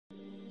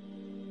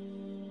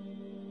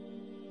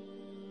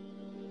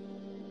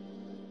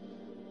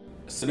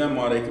Assalamu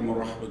alaikum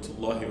wa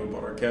rahmatullahi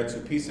wa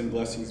barakatuh. Peace and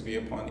blessings be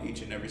upon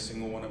each and every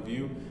single one of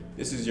you.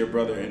 This is your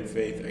brother in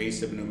faith,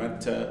 Isa Ibn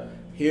Matta,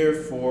 here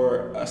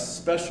for a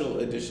special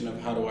edition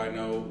of How Do I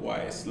Know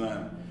Why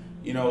Islam.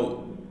 You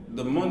know,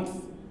 the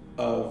month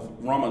of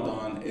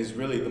Ramadan is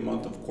really the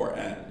month of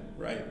Quran,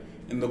 right?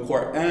 And the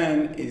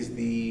Quran is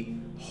the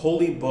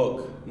holy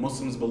book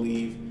Muslims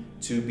believe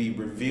to be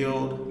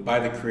revealed by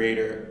the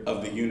creator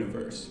of the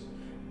universe.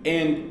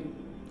 And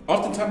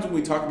oftentimes when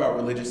we talk about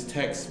religious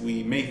texts,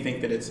 we may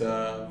think that it's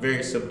a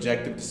very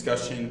subjective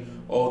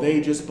discussion. Oh,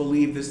 they just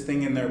believe this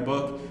thing in their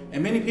book.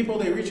 And many people,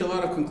 they reach a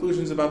lot of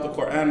conclusions about the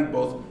Quran,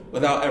 both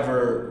without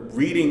ever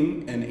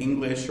reading an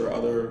English or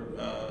other,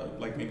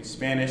 like maybe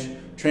Spanish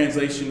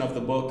translation of the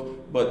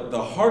book. But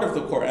the heart of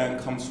the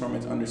Quran comes from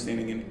its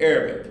understanding in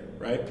Arabic,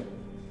 right?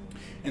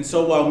 And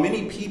so while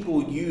many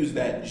people use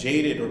that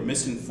jaded or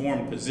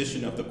misinformed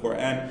position of the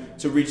Quran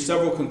to reach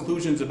several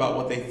conclusions about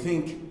what they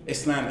think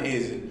Islam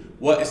is and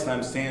what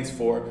Islam stands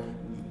for,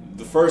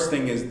 the first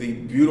thing is the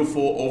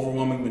beautiful,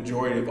 overwhelming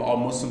majority of all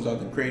Muslims are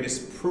the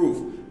greatest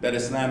proof that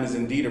Islam is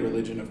indeed a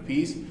religion of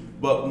peace.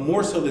 But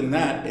more so than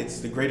that, it's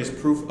the greatest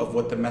proof of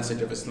what the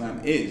message of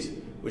Islam is,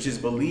 which is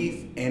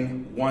belief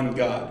in one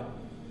God.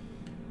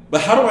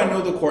 But how do I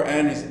know the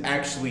Quran is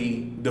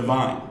actually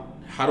divine?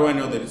 How do I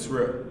know that it's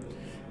real?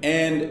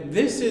 And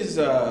this is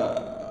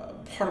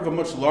part of a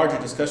much larger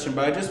discussion,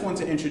 but I just want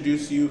to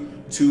introduce you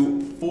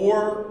to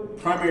 4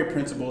 primary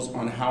principles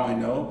on how I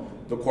know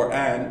the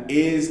Quran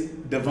is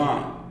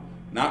divine,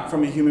 not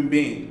from a human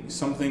being,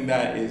 something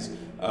that is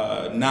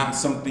not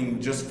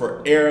something just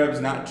for Arabs,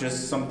 not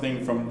just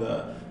something from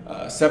the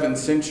 7th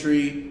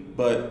century,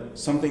 but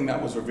something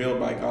that was revealed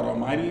by God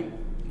Almighty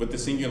with the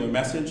singular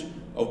message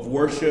of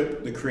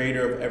worship the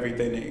creator of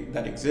everything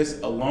that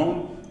exists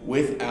alone,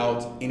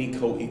 without any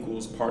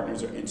co-equals,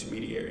 partners, or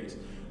intermediaries.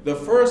 The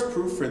first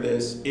proof for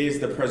this is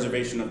the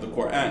preservation of the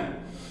Quran.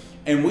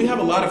 And we have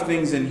a lot of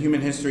things in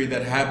human history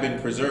that have been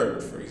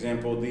preserved. For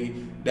example, the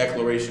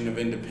Declaration of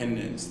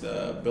Independence,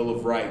 the Bill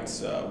of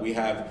Rights. We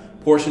have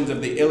portions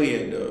of the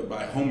Iliad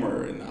by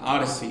Homer and the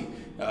Odyssey,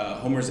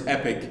 Homer's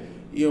epic.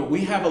 You know,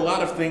 we have a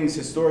lot of things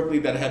historically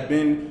that have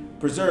been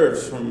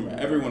preserved, from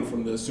everyone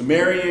from the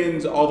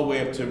Sumerians all the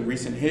way up to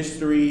recent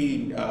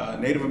history,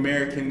 Native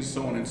Americans,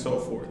 so on and so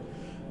forth.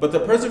 But the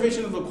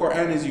preservation of the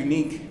Quran is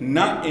unique,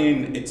 not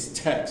in its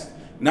text,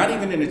 not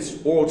even in its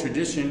oral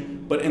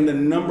tradition, but in the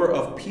number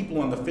of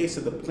people on the face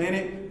of the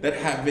planet that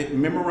have it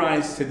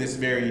memorized to this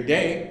very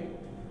day,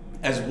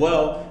 as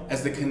well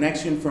as the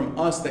connection from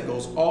us that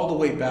goes all the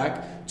way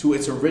back to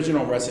its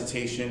original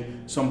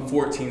recitation some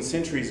 14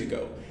 centuries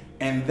ago.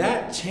 And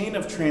that chain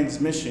of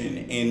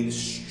transmission and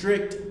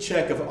strict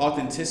check of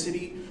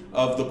authenticity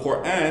of the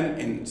Quran,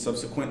 and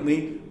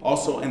subsequently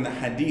also in the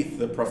Hadith,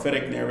 the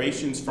prophetic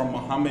narrations from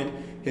Muhammad,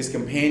 his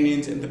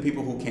companions, and the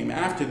people who came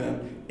after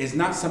them, is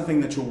not something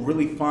that you'll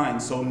really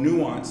find so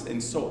nuanced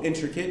and so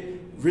intricate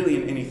really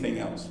in anything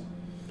else.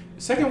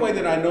 The second way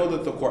that I know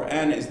that the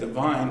Quran is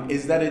divine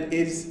is that it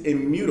is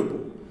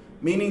immutable,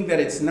 meaning that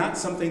it's not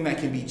something that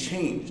can be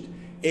changed.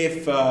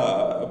 If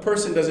a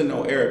person doesn't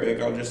know Arabic,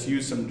 I'll just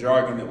use some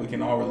jargon that we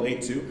can all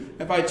relate to.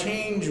 If I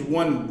change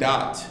one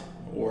dot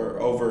or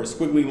over a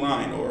squiggly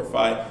line, or if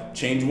I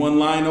change one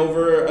line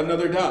over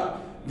another dot,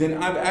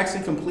 then I've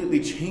actually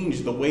completely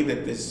changed the way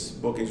that this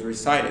book is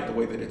recited, the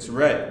way that it's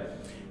read.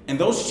 And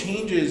those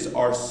changes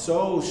are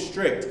so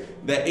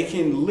strict that it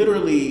can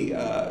literally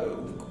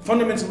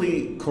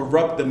fundamentally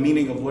corrupt the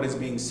meaning of what is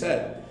being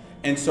said.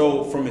 And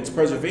so from its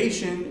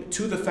preservation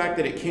to the fact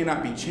that it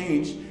cannot be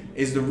changed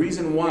is the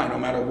reason why no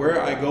matter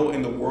where I go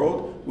in the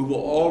world, we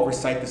will all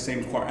recite the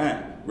same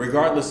Quran,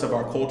 regardless of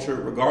our culture,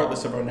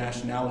 regardless of our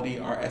nationality,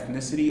 our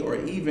ethnicity, or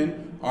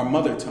even our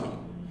mother tongue.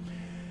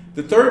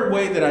 The third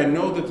way that I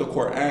know that the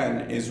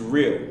Quran is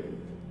real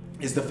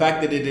is the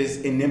fact that it is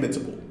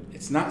inimitable.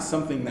 It's not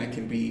something that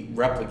can be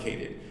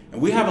replicated.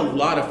 And we have a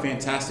lot of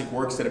fantastic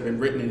works that have been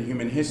written in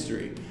human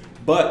history,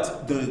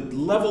 but the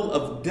level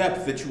of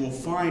depth that you will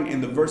find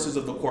in the verses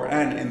of the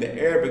Quran in the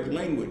Arabic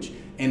language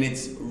and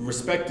its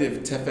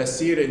respective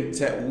tafsir and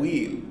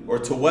ta'wil or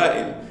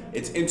tawa'il,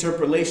 its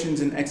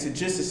interpolations and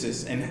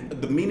exegesis, and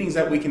the meanings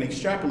that we can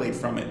extrapolate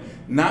from it,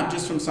 not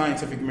just from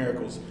scientific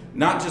miracles,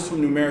 not just from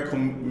numerical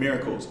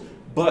miracles,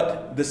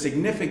 but the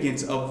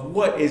significance of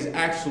what is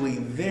actually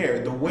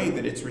there, the way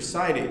that it's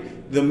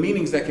recited, the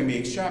meanings that can be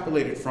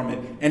extrapolated from it,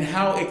 and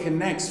how it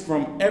connects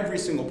from every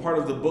single part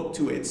of the book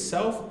to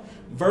itself,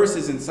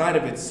 verses inside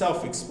of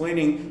itself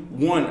explaining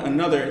one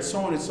another, and so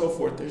on and so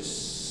forth. There's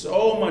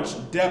so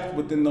much depth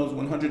within those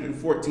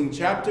 114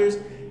 chapters,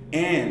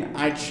 and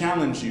I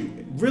challenge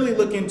you, really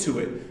look into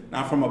it,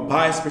 not from a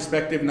biased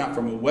perspective, not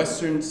from a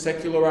Western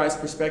secularized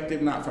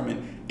perspective, not from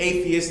an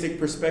atheistic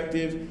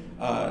perspective,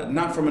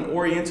 not from an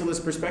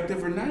Orientalist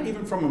perspective, or not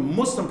even from a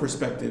Muslim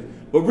perspective,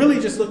 but really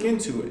just look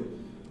into it.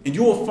 And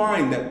you will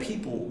find that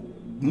people,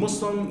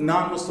 Muslim,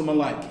 non-Muslim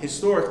alike,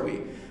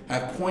 historically,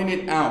 have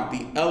pointed out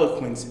the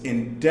eloquence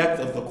and depth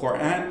of the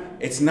Quran.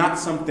 It's not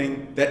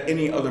something that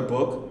any other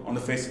book on the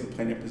face of the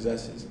planet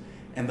possesses.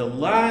 And the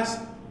last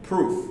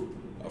proof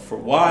for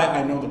why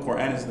I know the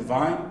Quran is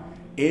divine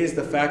is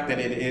the fact that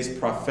it is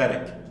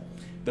prophetic.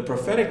 The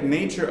prophetic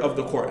nature of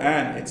the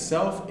Quran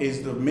itself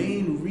is the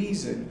main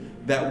reason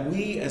that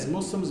we as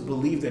Muslims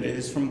believe that it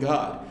is from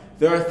God.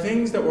 There are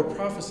things that were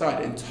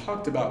prophesied and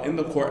talked about in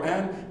the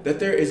Quran that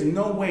there is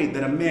no way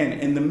that a man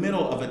in the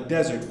middle of a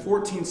desert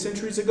 14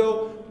 centuries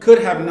ago could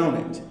have known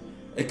it.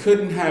 It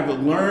couldn't have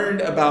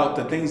learned about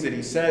the things that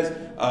he says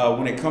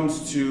when it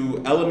comes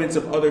to elements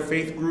of other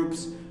faith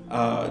groups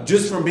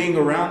just from being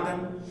around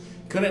them.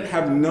 Couldn't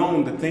have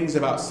known the things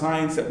about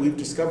science that we've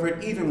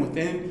discovered even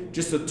within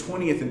just the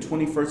 20th and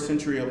 21st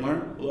century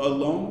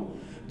alone.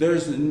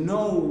 There's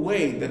no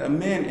way that a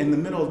man in the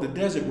middle of the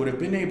desert would have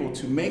been able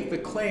to make the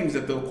claims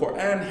that the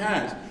Quran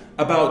has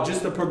about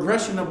just the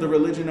progression of the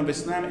religion of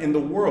Islam in the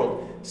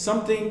world,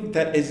 something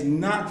that is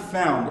not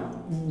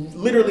found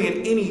literally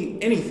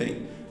in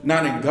anything,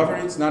 not in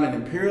governance, not in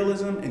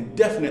imperialism, and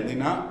definitely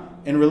not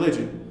in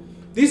religion.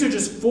 These are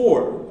just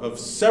 4 of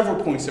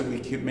several points that we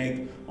could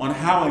make on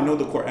how I know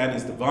the Quran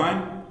is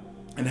divine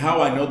and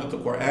how I know that the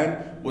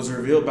Quran was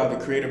revealed by the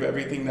creator of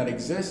everything that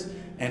exists.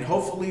 And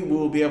hopefully we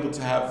will be able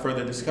to have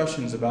further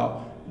discussions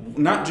about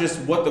not just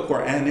what the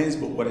Quran is,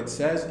 but what it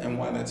says and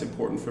why that's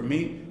important for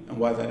me and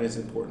why that is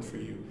important for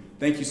you.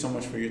 Thank you so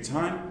much for your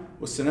time.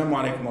 Wassalamu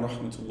alaikum wa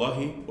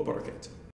rahmatullahi wa barakatuh.